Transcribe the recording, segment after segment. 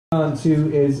on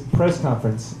to is press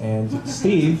conference, and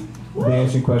Steve will be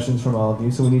answering questions from all of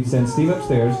you. So we need to send Steve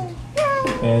upstairs,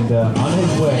 and on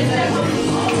his way.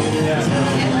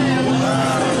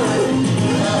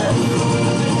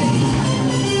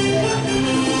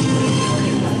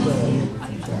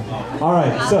 All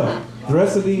right, so the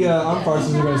rest of the armed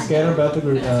farces are going to scatter about the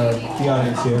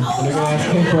audience here, and they're going to ask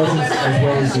him questions as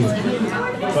well as you.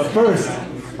 But first,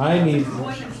 I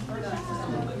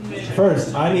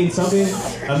need something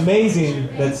amazing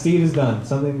that Steve has done.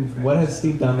 Something. What has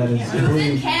Steve done that is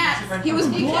completely? He was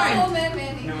born.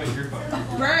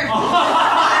 Bird.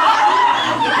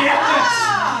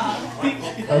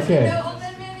 Okay.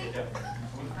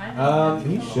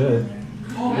 He should.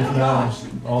 If not, it's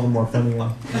all the more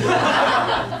funnier.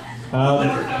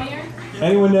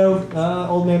 Anyone know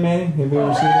Old Man Manning? Have you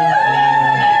ever seen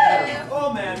him?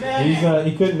 Old Man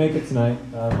Manning. He couldn't make it tonight.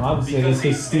 Obviously, it's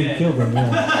because Steve killed him.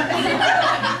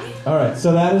 Yeah. All right,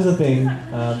 so that is the thing.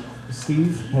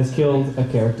 Steve has killed a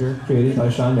character created by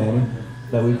Sean Manning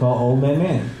that we call Old Man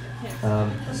Manning.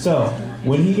 So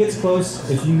when he gets close,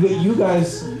 if you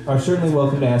guys are certainly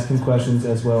welcome to ask him questions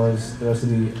as well as the rest of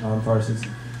the farces.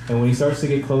 And when he starts to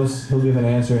get close, he'll give an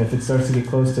answer. And if it starts to get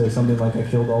close to something like I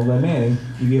killed Old Man Manning,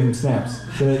 you give him snaps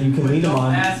so that you can lead him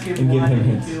on and give him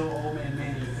hints.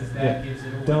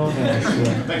 Don't ask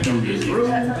him. That's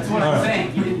what I'm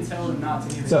saying. You didn't tell him not to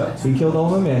give him. So he killed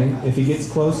Old Man Manning. If he gets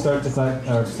close, start to snap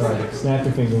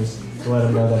your fingers to let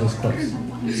him know that he's close.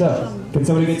 So can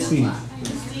somebody get Steve?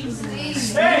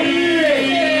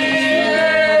 Hey!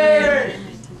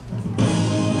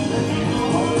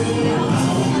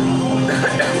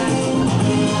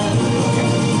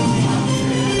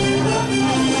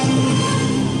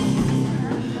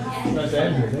 Nice to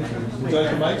have you. Thank you. Would you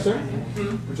like the mic, sir?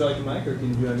 Would you like the mic, or can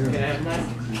you do it on your own?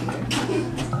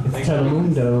 It's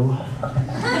Telemundo.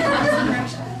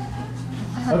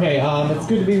 Okay, it's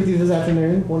good to be with you this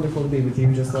afternoon. Wonderful to be with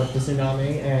you. Just left the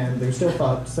tsunami, and they're still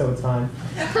fucked, so it's fine.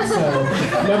 So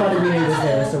nobody we need is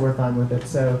there, so we're fine with it.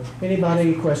 So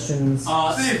anybody questions?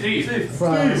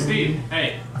 Steve,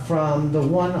 hey. From the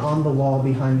one on the wall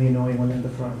behind the annoying one in the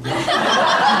front.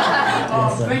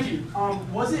 Yes, thank you.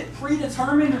 Was it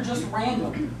predetermined or just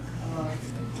random?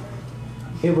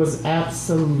 It was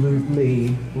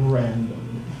absolutely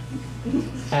random.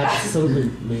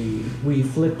 Absolutely. We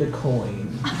flipped a coin.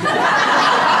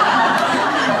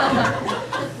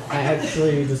 I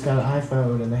actually just got an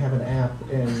iPhone and they have an app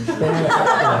and they have an app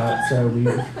for that, so we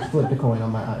flipped a coin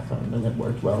on my iPhone and it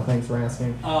worked well. Thanks for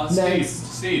asking.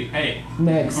 Steve, hey.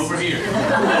 Next. Over here.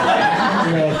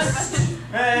 Next.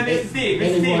 Mr. Steve,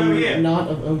 over here. Not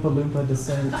of Oompa Loompa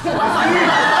descent. Hey,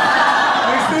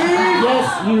 Steve! Yes,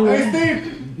 you. Hey, Steve!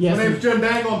 Yes. My name's Jim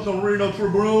Dangle. I'm from Reno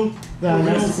Tribune.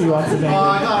 Nice to see you, Officer Dangle.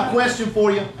 I got a question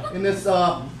for you. In this,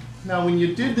 now, when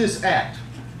you did this act,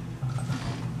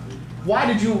 why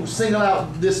did you single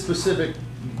out this specific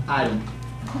item?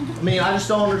 I mean, I just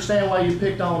don't understand why you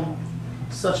picked on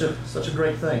such a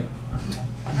great thing.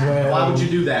 Well, why would you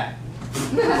do that?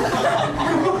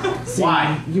 See,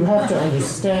 why? You have to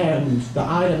understand, the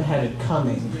item had it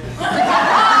coming.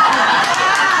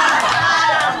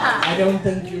 I don't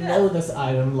think you know this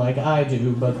item like I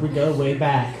do, but we go way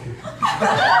back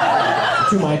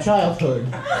to my childhood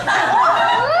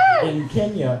in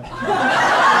Kenya.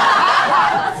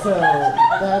 So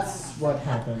that's what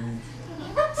happened.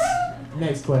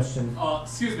 Next question.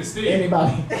 Excuse me, Steve.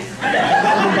 Anybody?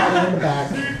 Anybody in the back?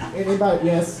 Anybody?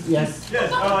 Yes. Yes, yes,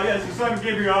 your son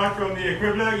Gabriel from the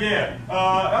Quibbler, yeah.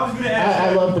 I was going to ask...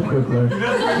 I love the Quibbler. You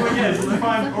love the Quibbler, yes, it's a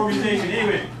fine organization.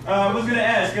 Anyway, I was going to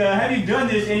ask, have you done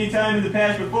this any time in the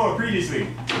past before, previously?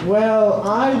 Well,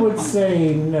 I would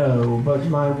say no, but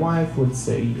my wife would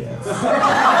say yes.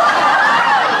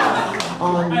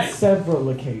 On several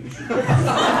occasions.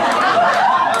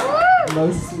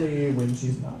 Mostly when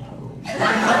she's not home.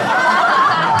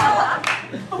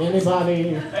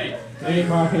 Anybody?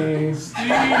 Anybody?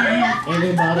 Steve!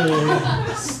 Anybody?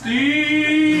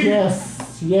 Steve! Yes.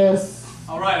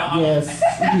 Alright, yes,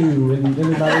 you. And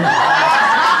anybody?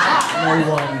 No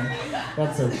one.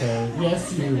 That's okay.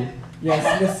 Yes, you. Yes,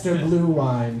 Mr. Blue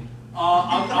Wine.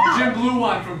 I'm Jim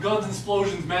Bluewine from Guns and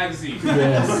Explosions magazine.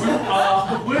 Yes.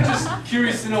 We're just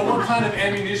curious to know what kind of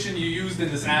ammunition you used in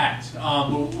this act.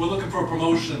 We're looking for a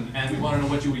promotion, and we want to know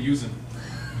what you were using.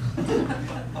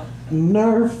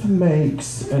 Nerf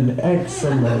makes an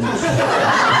excellent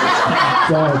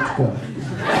dart gun.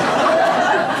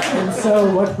 And so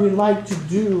what we like to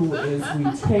do is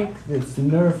we take this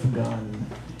Nerf gun,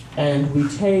 and we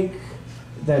take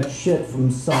that shit from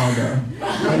Saga, and we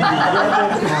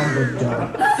rub it on the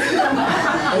darts.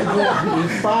 And then we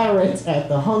fire it at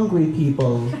the hungry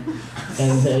people,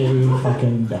 and they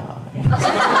fucking die.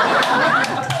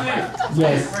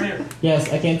 Yes. Right here.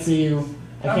 Yes, I can't see you.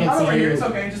 I can't I'm see over you. here. It's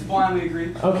okay. Just blindly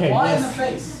agree. Okay, Why in yes. the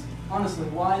face? Honestly,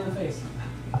 why in the face?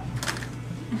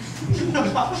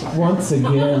 Once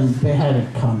again, they had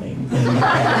it coming in the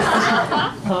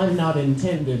face. Pun not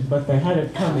intended, but they had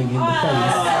it coming in the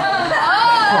face.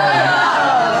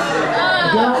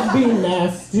 Don't be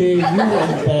nasty. You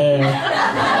went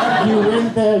there. You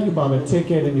went there, you bought a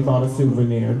ticket, and you bought a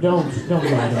souvenir. Don't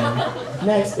lie to me.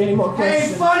 Next, any more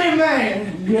questions? Hey, funny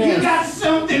man, Yes. you got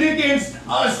something against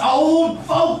us old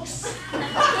folks? You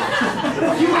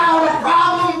have a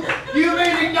problem? You've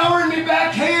been ignoring me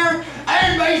back here?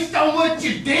 And based on what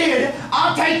you did,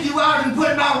 I'll take you out and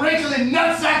put my wrinkly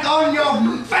nutsack on your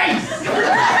face!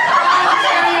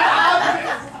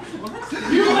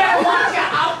 You better watch it!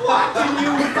 I'm watching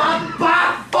you with my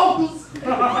bifocals!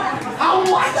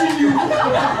 I'm watching you!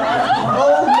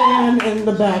 Old man in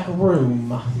the back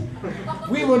room.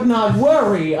 We would not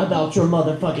worry about your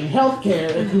motherfucking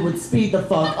healthcare if you would speed the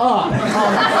fuck up on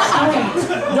the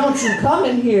street. Don't you come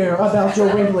in here about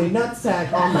your wrinkly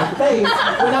nutsack on my face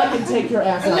when I can take your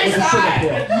ass out with a sugar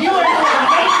pill. You ain't gonna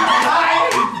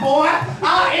make me, boy!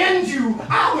 I'll end you!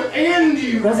 I will end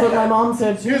you! That's what my mom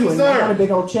said too, Excuse me, and I sir. got a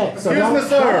big old check. So Excuse me,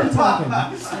 sir. don't be talking.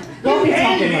 Don't be You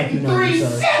ended talking like it you in know me, 3 sir.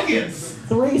 seconds!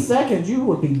 3 seconds, you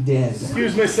would be dead.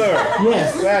 Excuse me, sir.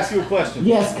 Yes. Can I ask you a question?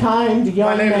 Yes, kind My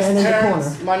young name man is in the Terrence.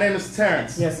 corner. My name is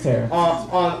Terrence. Yes, Tara.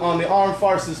 On the Armed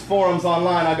Farces forums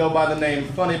online, I go by the name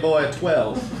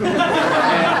Funnyboy12.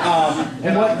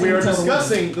 and what do we you are tell the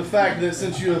discussing the fact that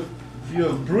since you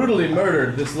have brutally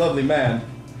murdered this lovely man,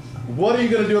 what are you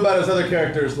going to do about his other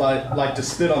characters, like to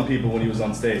spit on people when he was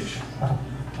on stage?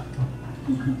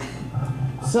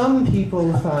 Some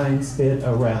people find spit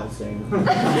arousing.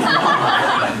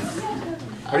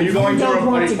 Are you going to don't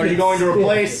want to are you get going to spit.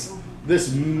 replace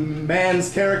this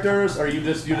man's characters, or you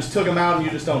just took him out and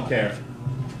you just don't care?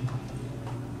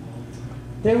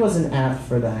 There was an app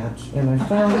for that, and I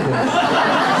found it.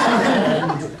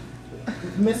 And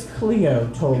Miss Cleo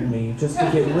told me just to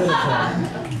get rid of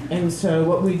him. And so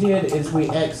what we did is we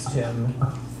X'd him,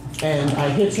 and I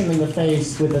hit him in the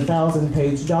face with a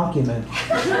 1,000-page document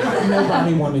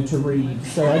nobody wanted to read.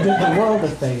 So I did the world a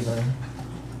favor,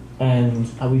 and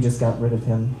we just got rid of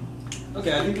him.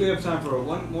 Okay, I think we have time for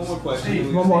one more question.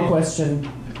 Steve. One more question.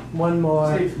 One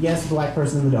more. Steve. Yes, black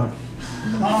person in the dark.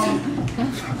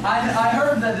 I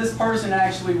heard that this person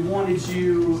actually wanted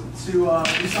you to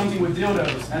do something with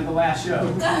dildos at the last show.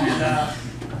 And,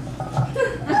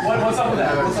 what's up with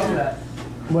that? What's up with that?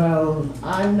 Well,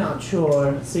 I'm not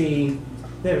sure. See,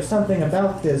 there's something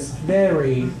about this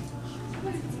very,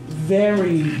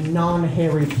 very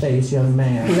non-hairy face young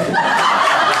man.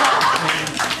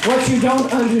 What you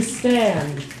don't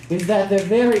understand is that they're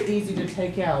very easy to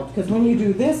take out, because when you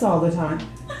do this all the time,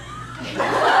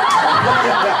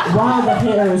 while the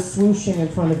hair is swooshing in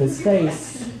front of his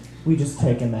face, we just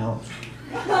take him out.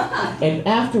 And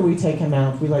after we take him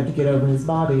out, we like to get over his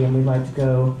body and we like to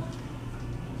go,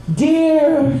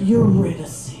 "Dear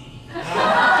Eurydice."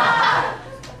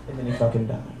 And then he fucking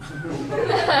dies.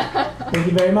 Thank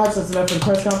you very much. That's enough for the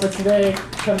press conference today.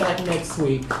 Come back next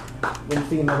week when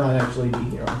Thea might actually be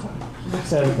here on time.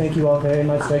 So thank you all very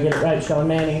much. Did I get it right? Sean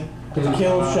Manny. Did we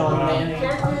kill Sean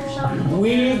Manny?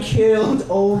 We killed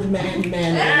Old Man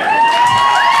Manny.